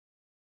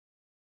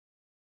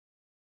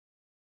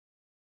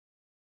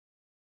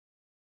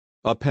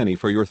A penny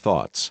for your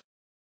thoughts.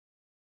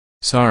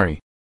 Sorry.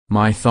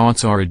 My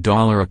thoughts are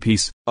 $1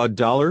 apiece.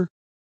 $1?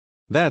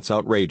 That's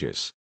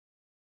outrageous.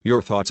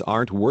 Your thoughts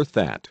aren't worth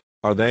that,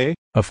 are they?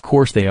 Of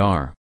course they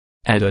are.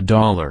 At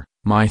 $1,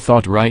 my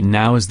thought right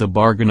now is the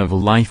bargain of a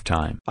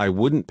lifetime. I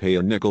wouldn't pay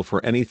a nickel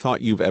for any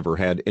thought you've ever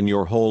had in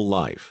your whole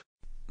life.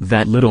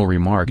 That little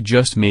remark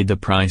just made the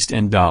price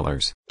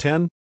 $10.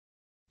 10?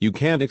 You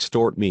can't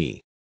extort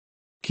me.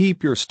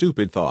 Keep your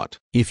stupid thought.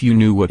 If you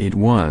knew what it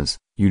was,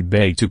 you'd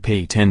beg to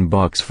pay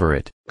 $10 for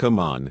it. Come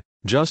on,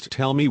 just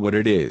tell me what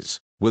it is,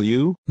 will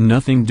you?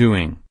 Nothing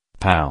doing,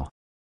 pal.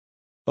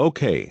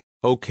 Okay.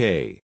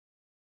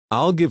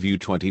 I'll give you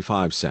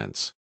 25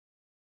 cents.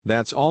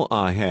 That's all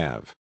I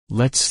have.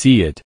 Let's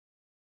see it.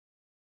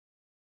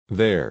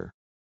 There.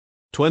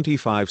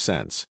 25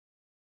 cents.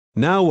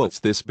 Now what's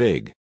this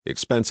big,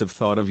 expensive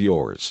thought of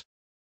yours?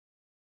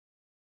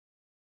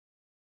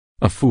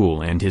 A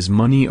fool and his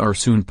money are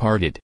soon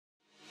parted.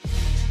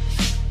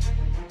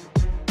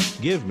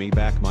 Give me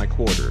back my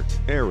quarter,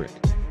 Eric.